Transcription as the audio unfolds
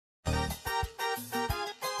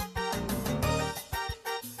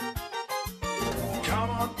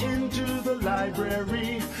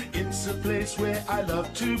library. It's a place where I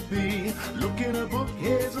love to be. Look in a book,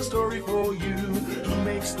 here's a story for you. Who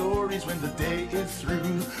makes stories when the day is through?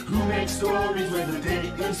 Who makes stories when the day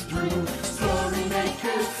is through? Story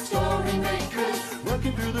makers,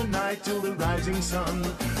 working through the night till the rising sun.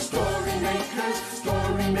 Story makers,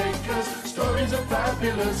 stories are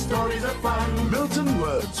fabulous, stories are fun. Milton,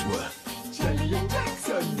 Wordsworth, Shelley and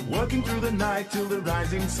Jackson, working through the night till the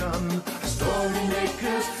rising sun. Story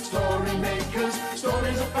makers,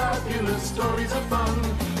 stories are fabulous, stories are fun.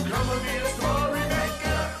 Come and be a story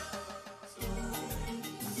maker.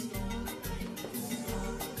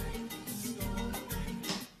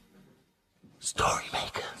 Story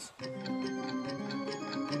makers.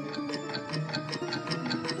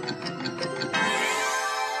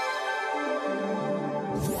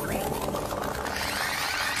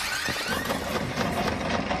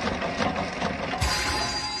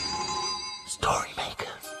 Story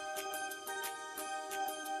makers.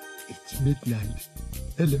 It's midnight.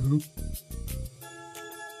 Hello.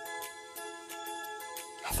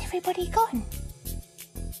 has everybody gone?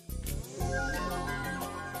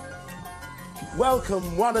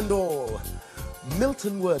 Welcome, one and all.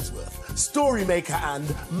 Milton Wordsworth, story maker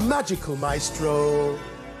and magical maestro,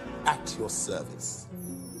 at your service.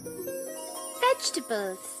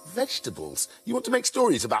 Vegetables. Vegetables? You want to make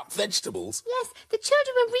stories about vegetables? Yes, the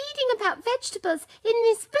children were reading about vegetables in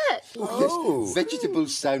this book. Oh. Yes,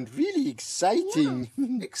 vegetables sound really exciting.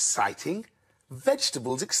 Exciting?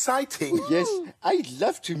 Vegetables exciting? Yes, I'd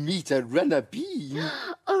love to meet a runner bee.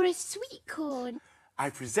 Or a sweet corn. I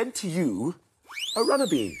present to you a runner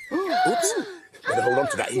bee. Oops. Better hold on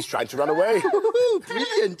to that. He's trying to run away. Oh,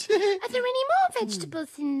 brilliant. Are there any more vegetables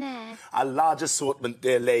in there? A large assortment,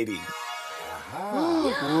 dear lady.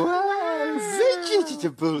 Wow,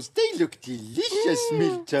 vegetables. They look delicious,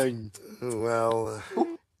 Milton. Well,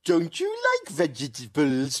 Don't you like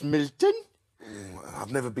vegetables, Milton?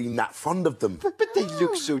 I've never been that fond of them. But they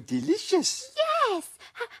look so delicious. Yes.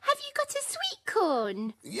 Have you got a sweet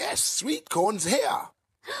corn? Yes, sweet corn's here.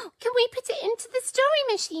 Can we put it into the story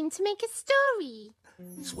machine to make a story?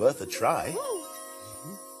 It's worth a try.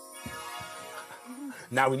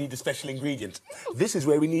 Now we need a special ingredient. This is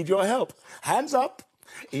where we need your help. Hands up.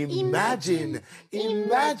 Imagine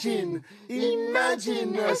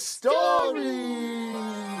a story.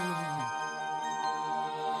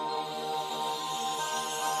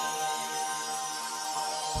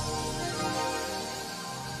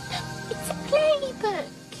 It's a playbook.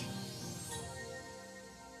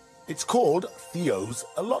 It's called Theo's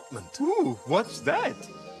Allotment. Ooh, what's that?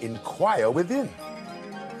 Inquire within.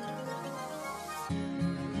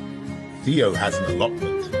 Theo has an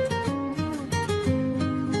allotment.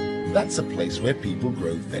 That's a place where people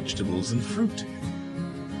grow vegetables and fruit.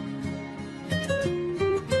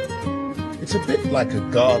 It's a bit like a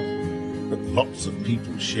garden, but lots of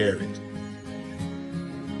people share it.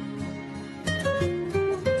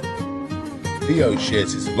 Theo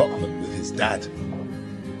shares his allotment with his dad.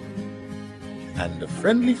 And a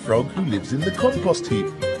friendly frog who lives in the compost heap.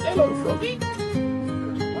 Hello, Froggy.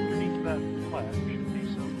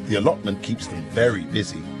 The allotment keeps them very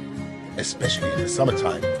busy, especially in the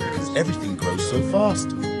summertime, because everything grows so fast.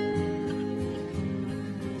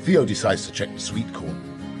 Theo decides to check the sweet corn.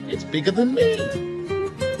 It's bigger than me.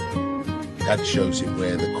 Dad shows him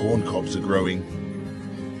where the corn cobs are growing.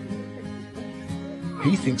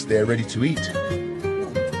 He thinks they're ready to eat.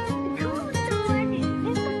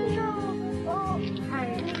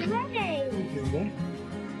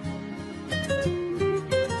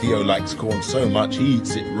 Theo likes corn so much he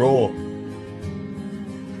eats it raw.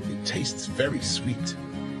 It tastes very sweet.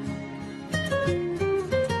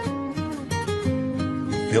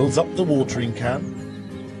 He fills up the watering can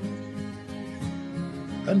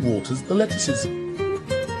and waters the lettuces.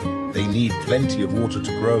 They need plenty of water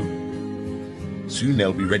to grow. Soon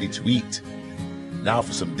they'll be ready to eat. Now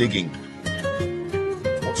for some digging.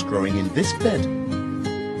 What's growing in this bed?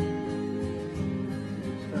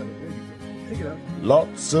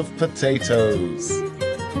 Lots of potatoes.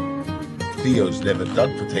 Theo's never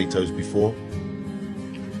dug potatoes before.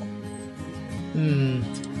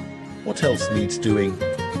 What else needs doing?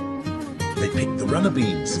 They pick the runner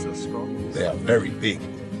beans. They are very big.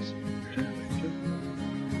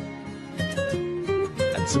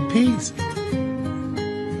 And some peas.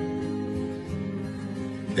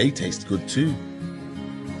 They taste good too.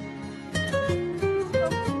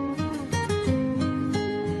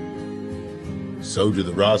 So do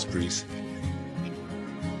the raspberries.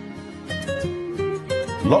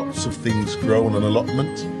 Lots of things grow on an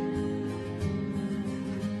allotment.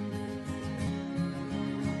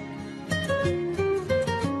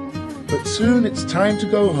 But But soon it's time to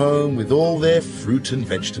go home with all their fruit and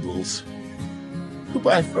vegetables.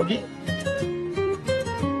 Goodbye, Froggy.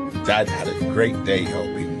 Dad had a great day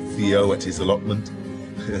helping Theo at his allotment.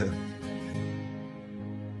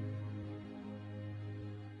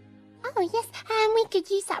 Oh, yes, and we could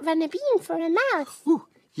use that runner bean for a mouth. Oh,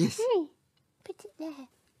 yes. Put it there.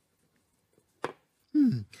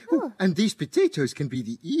 Oh, and these potatoes can be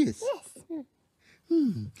the ears. Yes.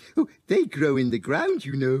 Oh, they grow in the ground,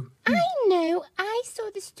 you know. I know. I saw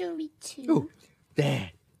the story too. Oh,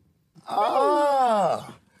 there.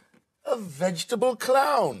 Ah, a vegetable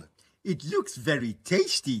clown. It looks very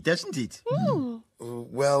tasty, doesn't it?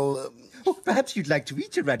 Well, Oh, perhaps you'd like to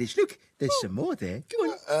eat a radish. Look, there's some more there. Go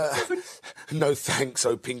on. have one. no thanks,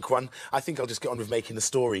 oh pink one. I think I'll just get on with making the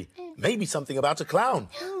story. Maybe something about a clown.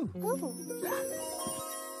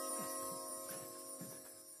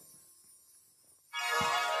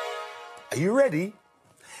 Are you ready?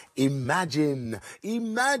 Imagine a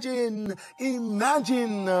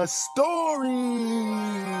story.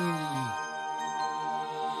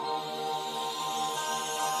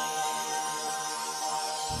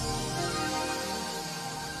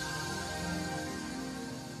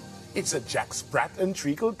 It's a Jack Sprat and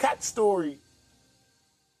Treacle Cat story.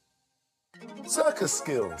 Circus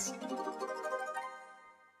skills.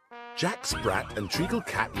 Jack Sprat and Treacle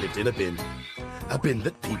Cat lived in a bin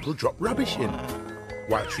that people drop rubbish in.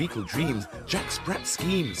 While Treacle dreams, Jack Sprat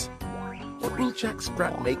schemes. What will Jack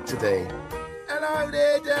Sprat make today? Hello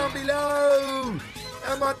there down below!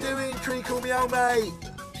 How am I doing, Treacle, me old mate?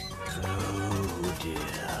 Oh dear.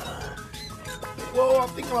 Whoa, I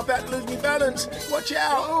think I'm about to lose my balance. Watch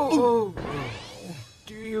out! Oh.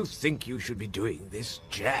 Do you think you should be doing this,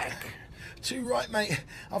 Jack? Too right, mate.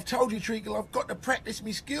 I've told you, Treacle, I've got to practice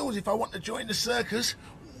my skills if I want to join the circus.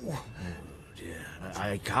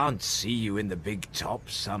 I can't see you in the big top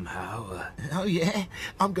somehow. Oh, yeah?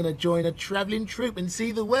 I'm going to join a travelling troupe and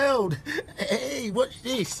see the world. Hey, what's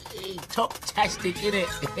this? Top-tastic, innit?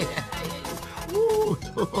 Ooh.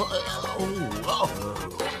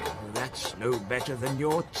 That's no better than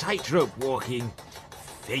your tightrope walking.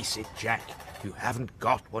 Face it, Jack, you haven't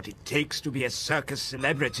got what it takes to be a circus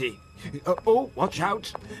celebrity. Oh, watch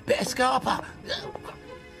out. Better scarper.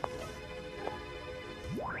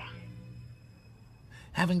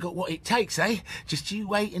 Haven't got what it takes, eh? Just you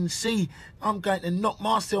wait and see. I'm going to knock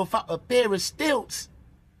myself up a pair of stilts.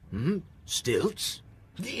 Stilts?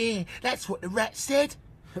 Yeah, that's what the rat said.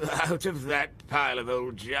 Out of that pile of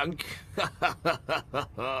old junk.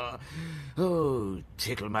 Oh,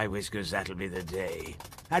 tickle my whiskers, that'll be the day.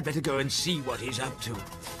 I'd better go and see what he's up to.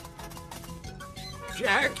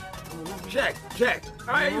 Jack,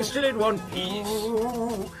 are you still in one piece?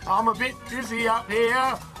 I'm a bit dizzy up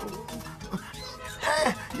here.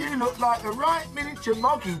 You look like the right miniature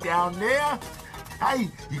moggy down there. Hey,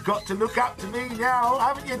 you've got to look up to me now,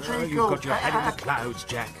 haven't you, Treacle? You've got your head in the clouds,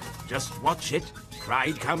 Jack. Just watch it.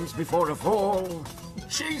 Pride comes before a fall.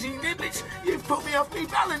 Cheesy niblets, you've put me off me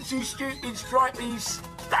balance, you stupid stripy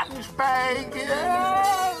sponge bag.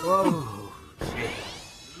 Oh,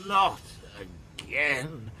 not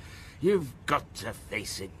again. You've got to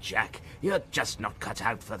face it, Jack. You're just not cut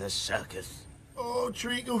out for the circus. Oh,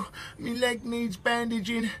 Treacle, me leg needs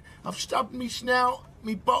bandaging. I've stubbed me snout,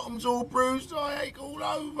 me bottom's all bruised, I ache all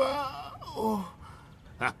over. Oh.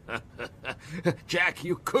 Jack,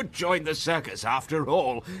 you could join the circus after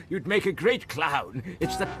all. You'd make a great clown.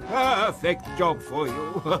 It's the perfect job for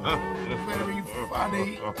you. Very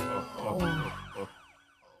funny.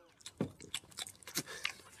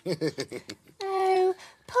 Oh,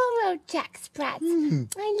 poor old Jack Sprat.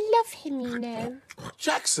 I love him, you know.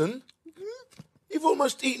 Jackson, you've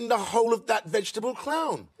almost eaten the whole of that vegetable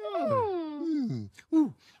clown.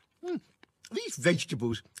 These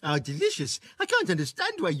vegetables are delicious. I can't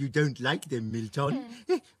understand why you don't like them, Milton.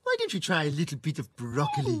 Why don't you try a little bit of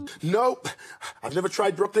broccoli? Nope. I've never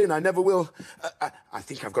tried broccoli and I never will. I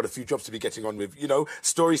think I've got a few jobs to be getting on with, you know,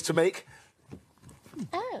 stories to make.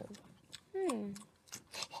 Oh.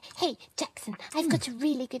 Hey, Jackson, I've got a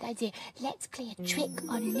really good idea. Let's play a trick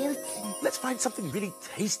on Milton. Let's find something really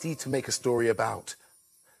tasty to make a story about.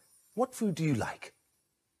 What food do you like?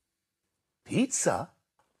 Pizza?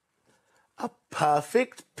 A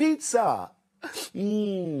perfect pizza.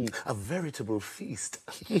 A veritable feast.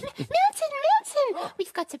 Milton!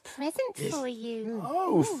 We've got a present for you.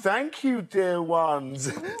 Oh, thank you, dear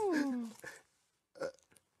ones.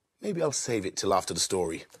 Maybe I'll save it till after the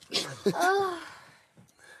story.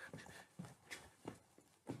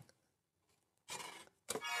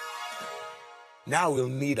 Now we'll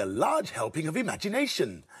need a large helping of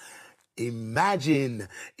imagination. Imagine,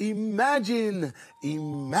 imagine,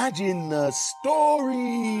 imagine a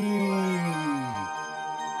story.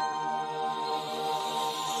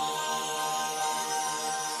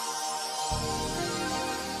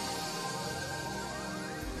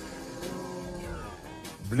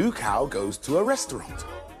 Blue Cow goes to a restaurant.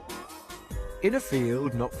 In a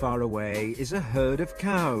field not far away is a herd of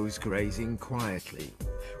cows grazing quietly.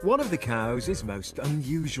 One of the cows is most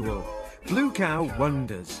unusual. Blue Cow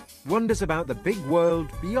wonders about the big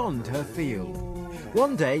world beyond her field.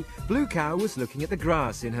 One day, Blue Cow was looking at the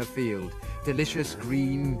grass in her field. Delicious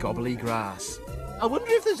green gobbly grass. I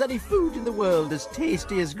wonder if there's any food in the world as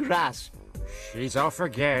tasty as grass. She's off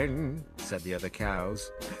again, said the other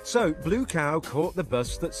cows. So Blue Cow caught the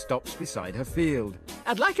bus that stops beside her field.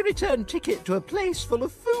 I'd like a return ticket to a place full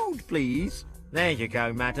of food, please. There you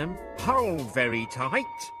go, madam. Hold very tight.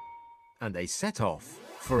 And they set off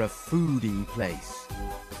for a foodie place.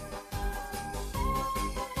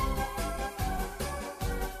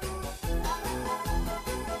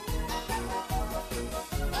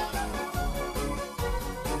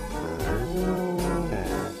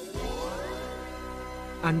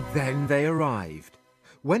 And then they arrived.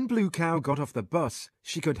 When Blue Cow got off the bus,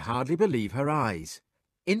 she could hardly believe her eyes.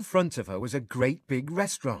 In front of her was a great big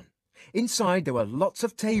restaurant. Inside there were lots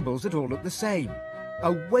of tables that all looked the same.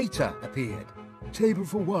 A waiter appeared. "Table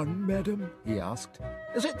for one, madam?" he asked.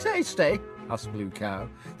 Is it tasty? Asked Blue Cow.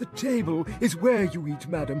 "The table is where you eat,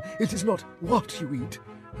 madam. It is not what you eat.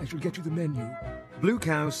 I shall get you the menu." Blue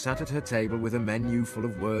Cow sat at her table with a menu full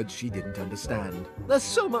of words she didn't understand. There's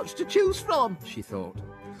so much to choose from, She thought.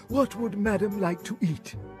 "What would madam like to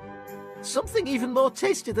eat?" something even more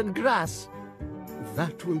tasty than grass.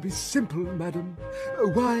 "That will be simple, madam.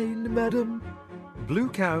 Wine, madam." Blue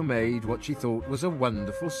Cow made what she thought was a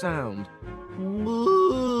wonderful sound.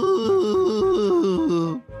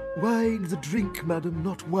 "Wine the drink, madam,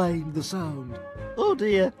 not wine the sound." Oh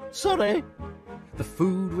dear, sorry. The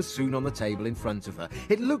food was soon on the table in front of her.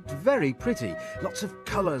 It looked very pretty, lots of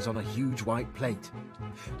colours on a huge white plate.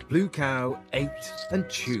 Blue Cow ate and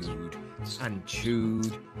chewed and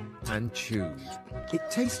chewed and chewed.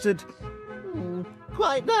 It tasted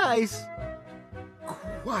Quite nice.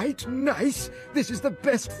 "Quite nice. This is the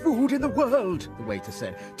best food in the world," the waiter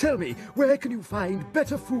said. "Tell me, where can you find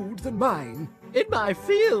better food than mine?" In my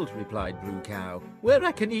field, replied Blue Cow, where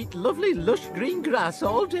I can eat lovely lush green grass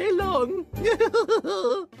all day long.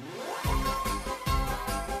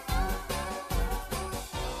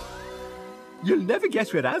 You'll never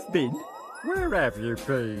guess where I've been. Where have you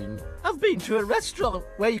been? I've been to a restaurant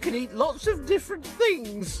where you can eat lots of different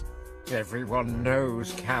things. Everyone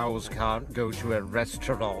knows cows can't go to a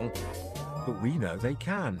restaurant. But we know they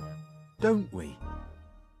can, don't we?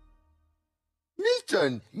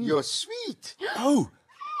 Milton, you're sweet. Oh,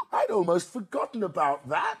 I'd almost forgotten about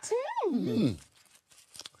that.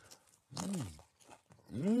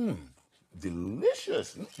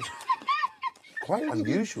 Delicious. Quite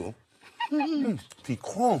unusual.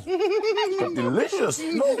 Piquant, but delicious.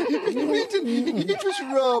 No. Milton, it was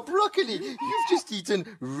raw broccoli. You've just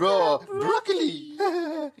eaten raw broccoli.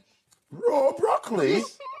 Raw broccoli?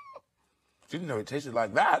 Didn't know it tasted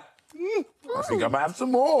like that. I think I might have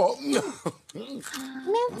some more. Milton,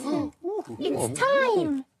 it's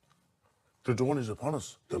time. The dawn is upon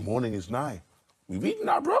us. The morning is nigh. We've eaten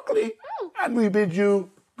our broccoli, and we bid you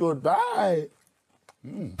goodbye.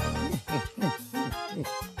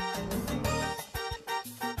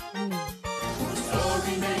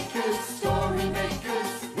 Story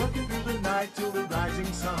makers, working through the night till the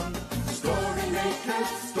rising sun. Story makers,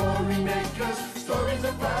 stories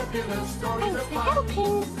are fabulous, stories are fun.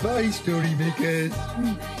 Bye, story makers.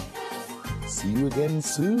 See you again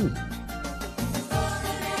soon.